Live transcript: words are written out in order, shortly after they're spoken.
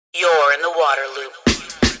You're in the water loop.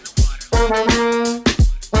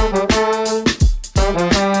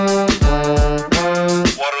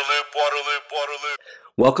 Waterloop.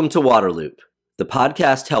 Welcome to Waterloop, the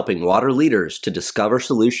podcast helping water leaders to discover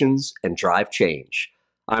solutions and drive change.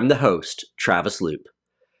 I'm the host, Travis Loop.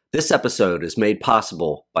 This episode is made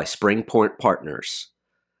possible by Spring Point Partners.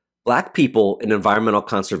 Black people in environmental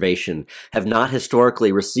conservation have not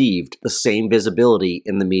historically received the same visibility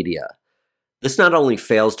in the media. This not only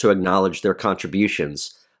fails to acknowledge their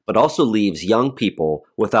contributions, but also leaves young people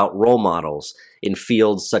without role models in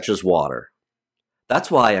fields such as water.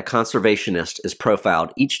 That's why a conservationist is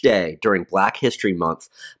profiled each day during Black History Month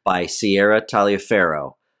by Sierra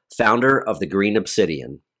Taliaferro, founder of the Green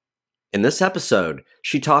Obsidian. In this episode,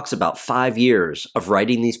 she talks about 5 years of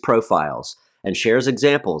writing these profiles and shares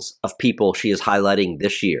examples of people she is highlighting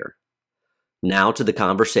this year. Now to the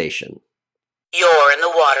conversation. You're in the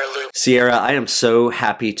water loop. Sierra, I am so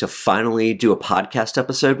happy to finally do a podcast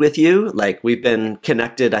episode with you. We've been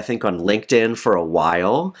connected, I think, on LinkedIn for a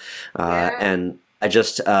while. And I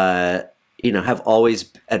just, have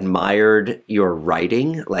always admired your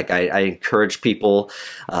writing. I encourage people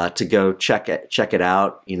to go check it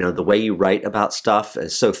out. The way you write about stuff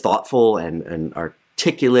is so thoughtful and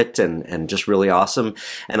articulate and just really awesome.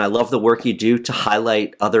 And I love the work you do to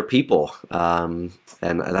highlight other people.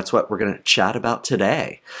 And that's what we're going to chat about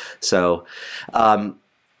today. So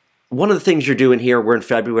one of the things you're doing here, we're in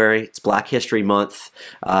February, it's Black History Month,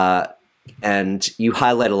 and you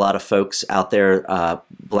highlight a lot of folks out there,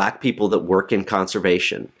 Black people that work in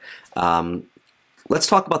conservation. Let's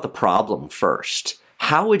talk about the problem first.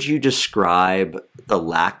 How would you describe the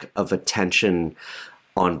lack of attention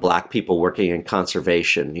on Black people working in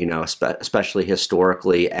conservation, especially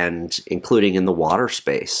historically and including in the water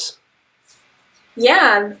space?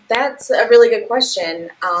 Yeah, that's a really good question.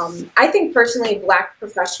 I think personally, Black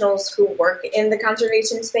professionals who work in the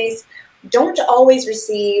conservation space don't always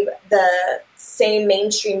receive the same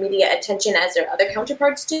mainstream media attention as their other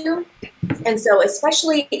counterparts do. And so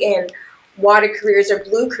especially in water careers or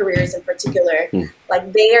blue careers in particular,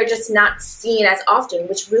 they are just not seen as often,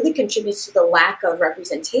 which really contributes to the lack of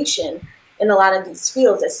representation in a lot of these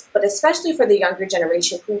fields, but especially for the younger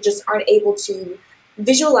generation who just aren't able to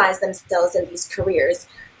visualize themselves in these careers.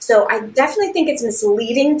 So I definitely think it's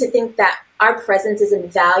misleading to think that our presence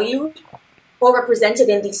isn't valued or represented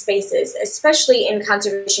in these spaces, especially in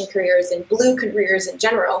conservation careers and blue careers in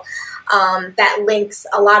general, that links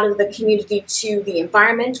a lot of the community to the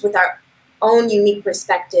environment with our own unique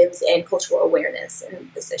perspectives and cultural awareness in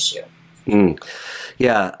this issue.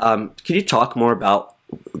 Yeah. Can you talk more about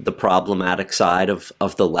the problematic side of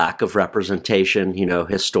the lack of representation,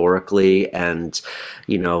 historically, and,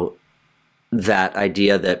 that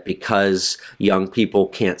idea that because young people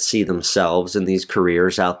can't see themselves in these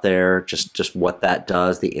careers out there, just what that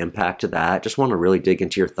does, the impact of that? Just want to really dig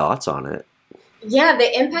into your thoughts on it. Yeah,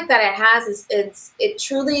 the impact that it has it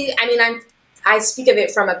truly, I speak of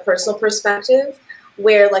it from a personal perspective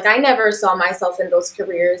where I never saw myself in those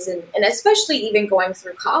careers and especially even going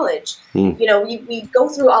through college. We go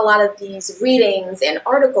through a lot of these readings and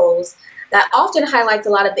articles that often highlights a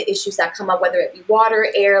lot of the issues that come up, whether it be water,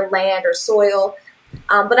 air, land, or soil.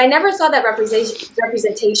 But I never saw that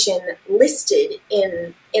representation listed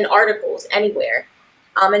in articles anywhere.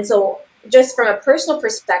 And so just from a personal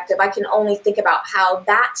perspective, I can only think about how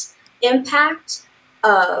that impact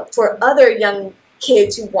for other young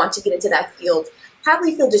kids who want to get into that field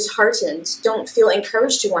probably feel disheartened, don't feel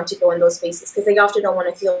encouraged to want to go in those spaces because they often don't want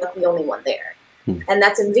to feel like the only one there. And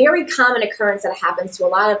that's a very common occurrence that happens to a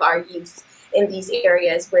lot of our youth in these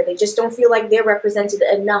areas where they just don't feel like they're represented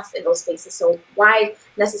enough in those spaces. So why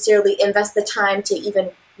necessarily invest the time to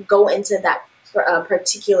even go into that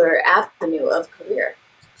particular avenue of career?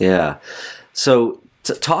 Yeah. So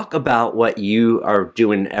to talk about what you are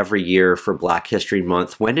doing every year for Black History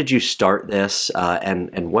Month, when did you start this,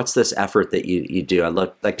 and what's this effort that you do? I'd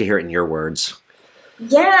like to hear it in your words.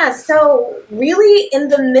 Yeah, so really in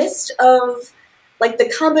the midst of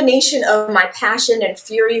the combination of my passion and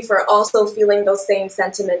fury for also feeling those same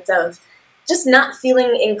sentiments of just not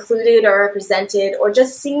feeling included or represented or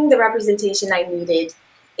just seeing the representation I needed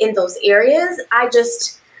in those areas, I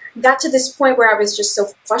just got to this point where I was just so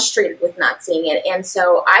frustrated with not seeing it. And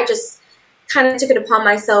so I just kind of took it upon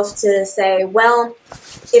myself to say, well,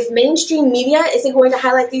 if mainstream media isn't going to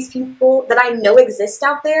highlight these people that I know exist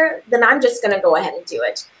out there, then I'm just going to go ahead and do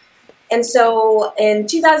it. And so in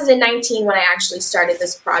 2019, when I actually started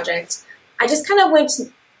this project, I just took a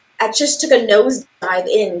nosedive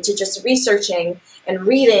into just researching and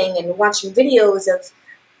reading and watching videos of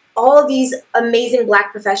all of these amazing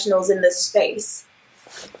Black professionals in this space.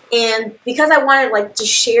 And because I wanted like to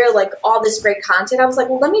share like all this great content, I was like,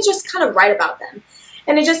 well, let me just kind of write about them.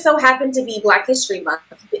 And it just so happened to be Black History Month.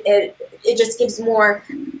 It just gives more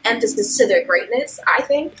emphasis to their greatness, I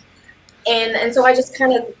think. And so I just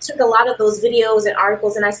kind of took a lot of those videos and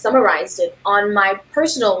articles and I summarized it on my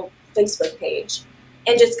personal Facebook page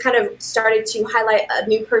and just kind of started to highlight a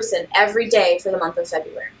new person every day for the month of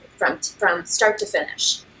February from start to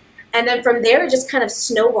finish. And then from there, it just kind of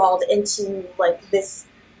snowballed into like this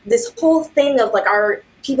whole thing of like our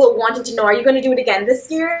people wanting to know, are you going to do it again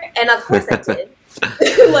this year? And of course I did.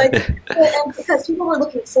 And because people were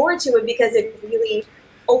looking forward to it because it really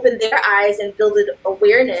opened their eyes and built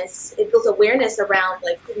awareness. It built awareness around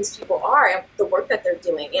like who these people are and the work that they're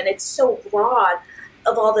doing. And it's so broad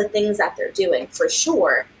of all the things that they're doing for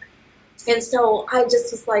sure. And so I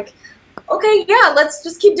just was like, okay, yeah, let's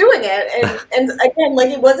just keep doing it. And again, like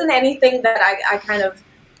it wasn't anything that I kind of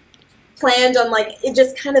planned on, like it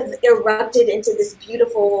just kind of erupted into this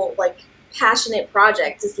beautiful, like passionate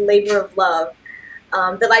project, this labor of love.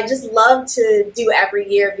 That I just love to do every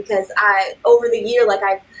year because over the year, like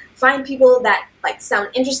I find people that like sound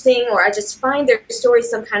interesting or I just find their stories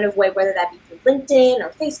some kind of way, whether that be through LinkedIn or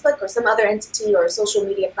Facebook or some other entity or social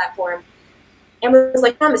media platform. And was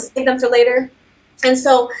like, I'm going to save them for later. And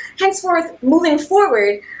so henceforth, moving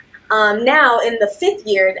forward, now in the 5th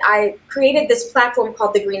year, I created this platform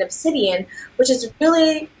called the Green Obsidian, which is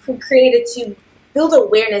really created to build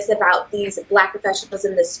awareness about these Black professionals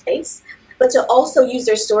in this space, but to also use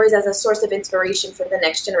their stories as a source of inspiration for the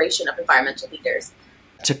next generation of environmental leaders.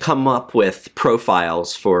 To come up with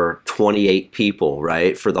profiles for 28 people,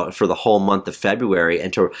 right, for the whole month of February,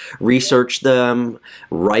 and to research them,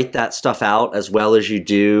 write that stuff out as well as you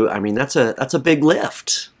do. I mean, that's a big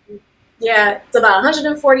lift. Yeah, it's about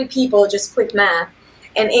 140 people, just quick math,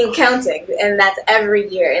 and in counting, and that's every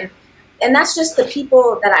year. And that's just the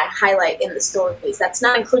people that I highlight in the stories. That's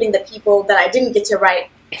not including the people that I didn't get to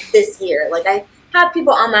write this year. Like I have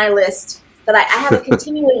people on my list that I have a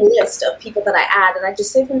continuing list of people that I add, and I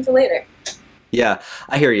just save them for later. Yeah,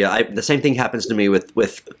 I hear you. The same thing happens to me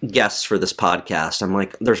with guests for this podcast. I'm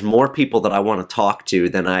like, there's more people that I want to talk to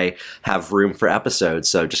than I have room for episodes.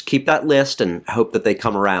 So just keep that list and hope that they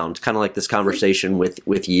come around. Kind of like this conversation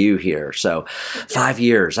with you here. So 5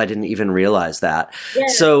 years, I didn't even realize that. Yeah,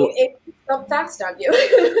 so it felt fast on you.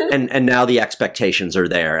 and now the expectations are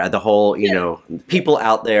there. The whole, people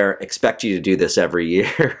out there expect you to do this every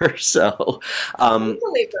year. So, it's a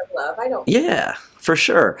labor of love. I don't. Yeah. For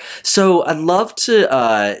sure. So I'd love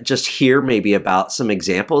to just hear maybe about some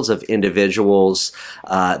examples of individuals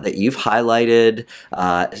that you've highlighted,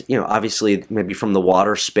 obviously maybe from the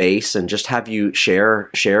water space, and just have you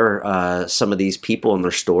share some of these people and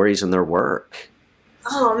their stories and their work.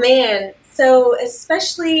 Oh, man. So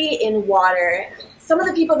especially in water, some of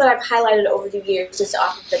the people that I've highlighted over the years, just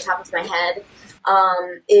off the top of my head,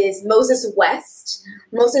 is Moses West.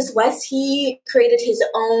 Moses West, he created his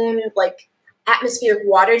own, atmospheric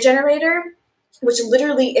water generator, which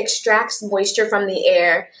literally extracts moisture from the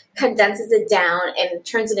air, condenses it down, and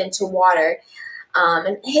turns it into water.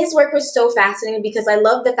 And his work was so fascinating because I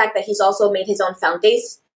love the fact that he's also made his own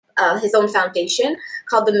foundation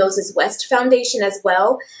called the Moses West Foundation as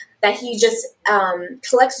well, that he just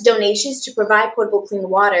collects donations to provide potable clean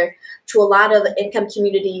water to a lot of low-income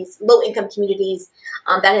communities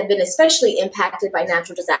that have been especially impacted by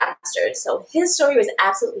natural disasters. So his story was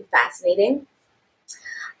absolutely fascinating.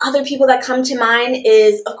 Other people that come to mind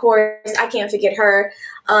is, of course, I can't forget her.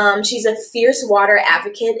 She's a fierce water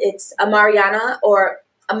advocate. It's Amariana, or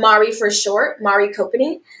Amari for short, Mari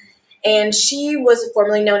Kopany. And she was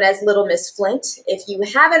formerly known as Little Miss Flint. If you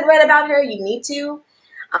haven't read about her, you need to.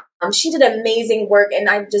 She did amazing work, and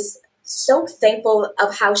I'm just so thankful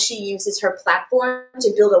of how she uses her platform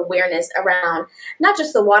to build awareness around not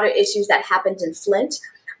just the water issues that happened in Flint,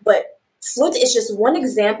 but Flint is just one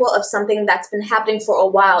example of something that's been happening for a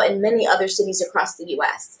while in many other cities across the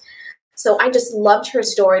U.S. So I just loved her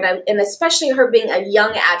story, and especially her being a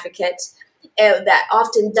young advocate that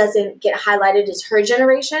often doesn't get highlighted as her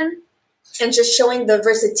generation, and just showing the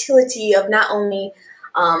versatility of not only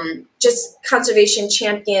just conservation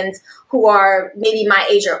champions who are maybe my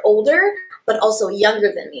age or older, but also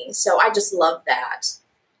younger than me. So I just love that.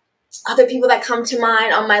 Other people that come to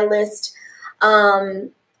mind on my list,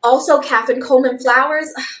 also Catherine Coleman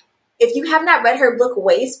Flowers. If you have not read her book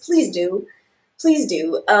Waste, please do. Please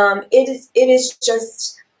do. It is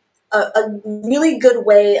just a really good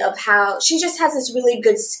way of how she just has this really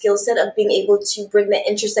good skill set of being able to bring the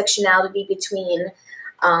intersectionality between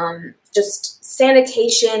just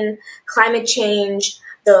sanitation, climate change,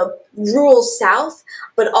 the rural South,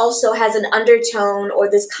 but also has an undertone or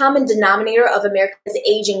this common denominator of America's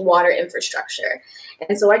aging water infrastructure.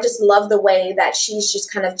 And so I just love the way that she's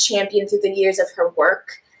just kind of championed through the years of her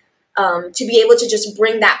work, to be able to just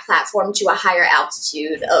bring that platform to a higher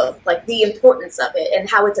altitude of like the importance of it and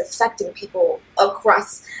how it's affecting people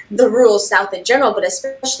across the rural South in general, but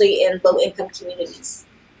especially in low-income communities.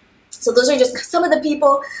 So those are just some of the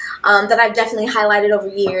people that I've definitely highlighted over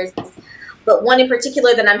years. But one in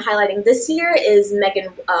particular that I'm highlighting this year is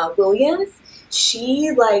Megan Williams.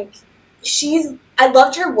 I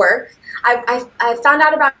loved her work. I found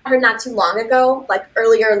out about her not too long ago, like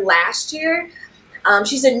earlier last year.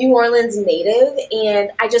 She's a New Orleans native,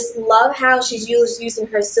 and I just love how she's using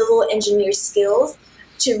her civil engineer skills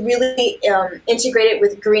to really integrate it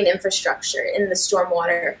with green infrastructure in the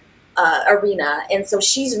stormwater arena. And so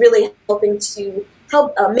she's really helping to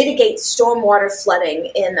help mitigate stormwater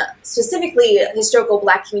flooding in specifically historical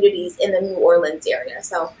Black communities in the New Orleans area.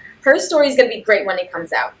 So her story is going to be great when it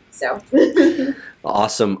comes out. So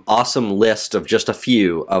awesome list of just a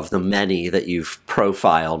few of the many that you've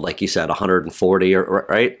profiled, like you said, 140 or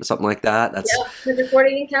right, something like that. That's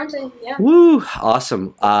 140 and counting. Yeah. Woo,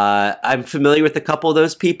 awesome. I'm familiar with a couple of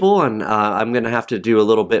those people, and I'm going to have to do a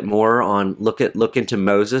little bit more on look into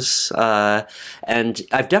Moses. And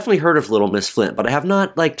I've definitely heard of Little Miss Flint, but I have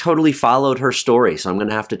not like totally followed her story, so I'm going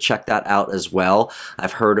to have to check that out as well.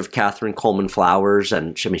 I've heard of Catherine Coleman Flowers,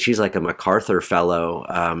 and I mean she's like a MacArthur fellow.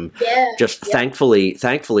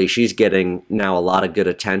 Thankfully, she's getting now a lot of good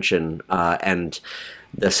attention, and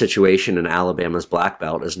the situation in Alabama's Black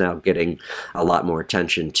Belt is now getting a lot more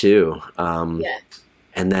attention too. And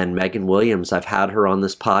then Megan Williams, I've had her on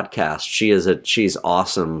this podcast. She's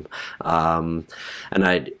awesome, and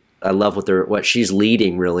I love what she's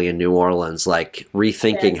leading really in New Orleans, like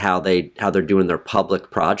rethinking how they're doing their public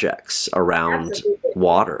projects around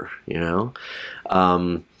water.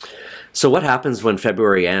 So what happens when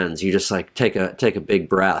February ends? You just like take a big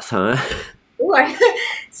breath, huh?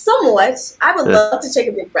 Somewhat. I would love to take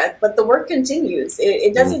a big breath, but the work continues.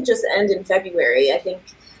 It doesn't just end in February. I think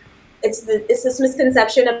it's this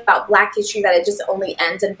misconception about Black history that it just only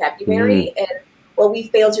ends in February. And what we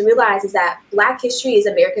fail to realize is that Black history is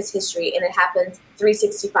America's history, and it happens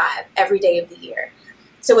 365 every day of the year.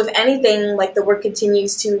 So if anything, like the work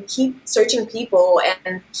continues to keep searching people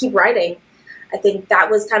and keep writing. I think that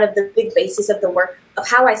was kind of the big basis of the work, of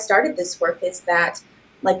how I started this work, is that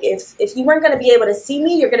like if you weren't going to be able to see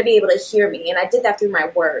me, you're going to be able to hear me. And I did that through my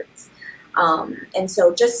words. And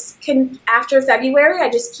so after February, I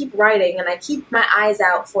just keep writing, and I keep my eyes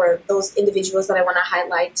out for those individuals that I want to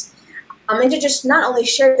highlight, and to just not only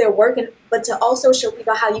share their work, but to also show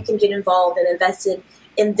people how you can get involved and invested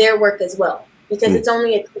in their work as well, because it's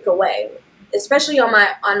only a click away. Especially on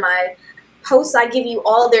my posts, I give you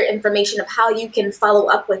all their information of how you can follow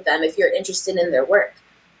up with them if you're interested in their work.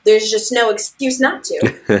 There's just no excuse not to.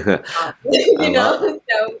 So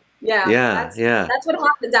that's what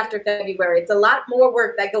happens after February. It's a lot more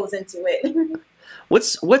work that goes into it.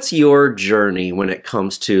 What's your journey when it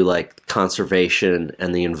comes to like conservation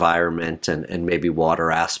and the environment and maybe water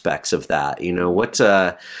aspects of that?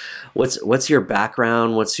 What's your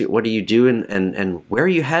background? What do you do and where are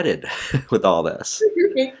you headed with all this?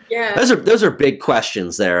 Those are big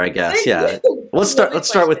questions there, I guess. Yeah. Let's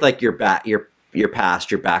start with like your past,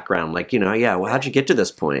 your background. Like, how'd you get to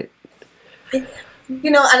this point?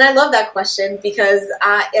 And I love that question because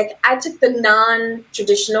I took the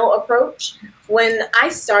non-traditional approach. When I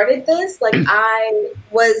started this, like I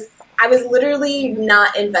was literally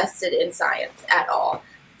not invested in science at all.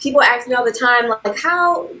 People ask me all the time, like,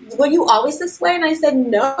 how, were you always this way? And I said,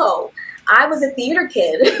 no, I was a theater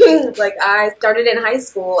kid. Like I started in high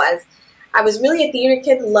school as I was really a theater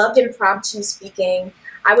kid, loved impromptu speaking.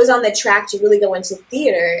 I was on the track to really go into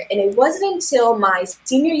theater. And it wasn't until my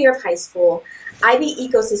senior year of high school, IB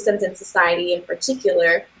Ecosystems and Society in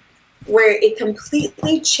particular, where it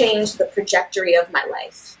completely changed the trajectory of my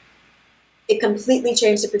life. It completely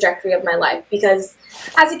changed the trajectory of my life because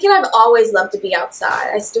as a kid, I've always loved to be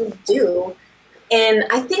outside. I still do. And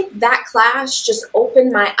I think that class just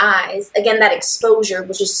opened my eyes. Again, that exposure,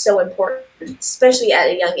 which is so important, especially at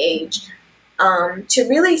a young age, to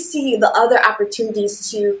really see the other opportunities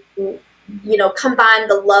to, combine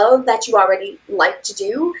the love that you already like to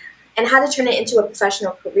do and how to turn it into a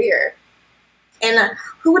professional career. And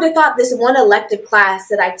who would have thought this one elective class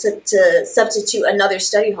that I took to substitute another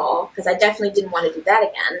study hall, because I definitely didn't want to do that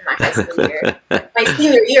again in my high school year, my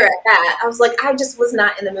senior year at that, I was like, I just was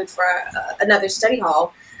not in the mood for another study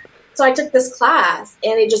hall. So I took this class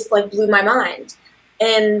and it just blew my mind.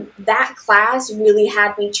 And that class really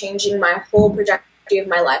had me changing my whole trajectory of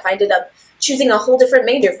my life. I ended up choosing a whole different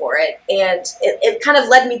major for it. And it kind of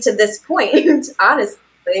led me to this point,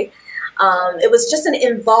 honestly. It was just an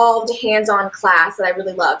involved, hands-on class that I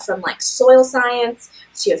really loved, from like soil science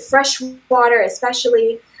to fresh water,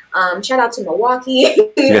 especially. Shout out to Milwaukee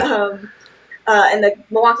and the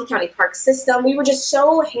Milwaukee County Park System. We were just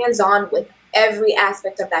so hands-on with every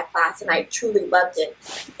aspect of that class, and I truly loved it.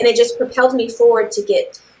 And it just propelled me forward to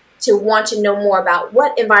get to want to know more about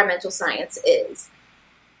what environmental science is.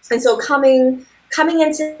 And so coming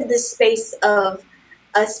into this space of,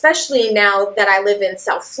 especially now that I live in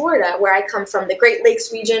South Florida, where I come from, the Great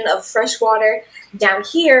Lakes region of freshwater, down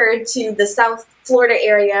here to the South Florida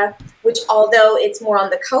area, which although it's more on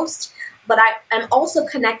the coast, but I'm also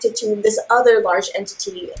connected to this other large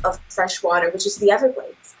entity of freshwater, which is the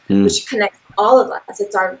Everglades, which connects all of us.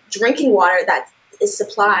 It's our drinking water that is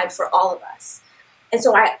supplied for all of us. And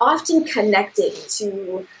so I often connected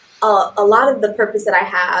to a lot of the purpose that I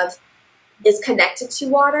have is connected to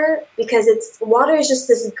water, because water is just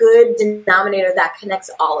this good denominator that connects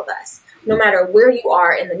all of us. No matter where you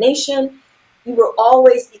are in the nation, you will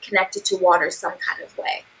always be connected to water some kind of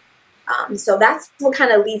way. So that's what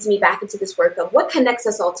kind of leads me back into this work of what connects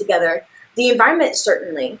us all together. The environment,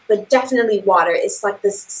 certainly, but definitely water is like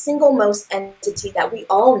this single most entity that we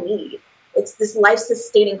all need. It's this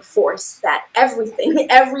life-sustaining force that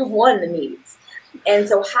everyone needs. And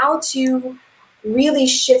so how to really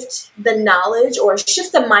shift the knowledge or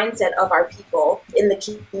shift the mindset of our people in the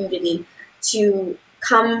community to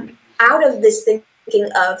come out of this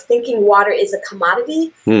thinking water is a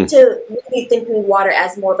commodity to really thinking water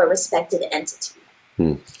as more of a respected entity.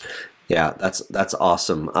 Yeah, that's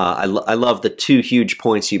awesome. I love the two huge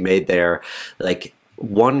points you made there. Like,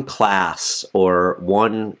 one class or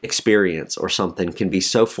one experience or something can be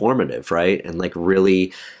so formative, right? And like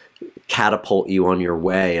really catapult you on your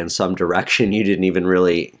way in some direction you didn't even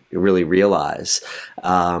really realize.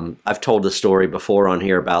 I've told a story before on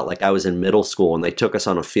here about, like, I was in middle school and they took us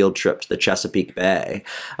on a field trip to the Chesapeake Bay,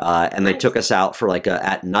 and they took us out for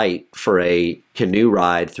at night for a canoe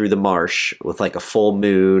ride through the marsh with like a full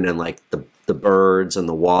moon and like the birds and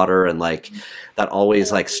the water, and like that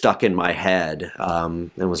always like stuck in my head,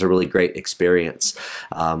 and was a really great experience.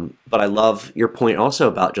 But I love your point also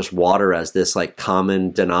about just water as this like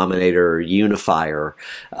common denominator unifier,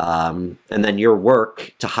 and then your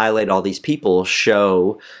work to highlight all these people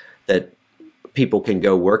show that people can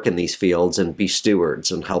go work in these fields and be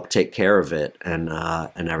stewards and help take care of it and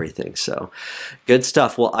everything. So good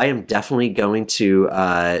stuff. Well, I am definitely going to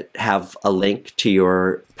have a link to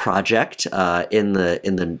your project in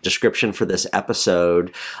the description for this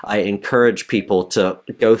episode. I encourage people to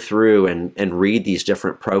go through and read these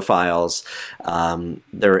different profiles.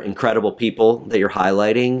 They're incredible people that you're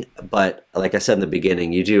highlighting, but like I said in the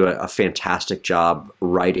beginning, you do a fantastic job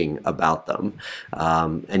writing about them.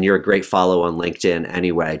 And you're a great follow on LinkedIn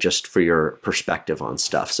anyway, just for your perspective on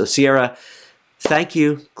stuff. So Sierra, thank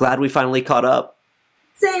you. Glad we finally caught up.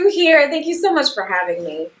 Same here. Thank you so much for having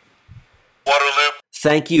me. Waterloop.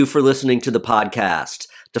 Thank you for listening to the podcast.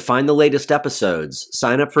 To find the latest episodes,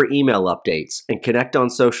 sign up for email updates, and connect on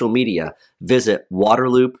social media, visit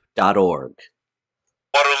waterloop.org.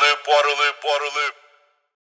 Waterloop, Waterloop, Waterloop.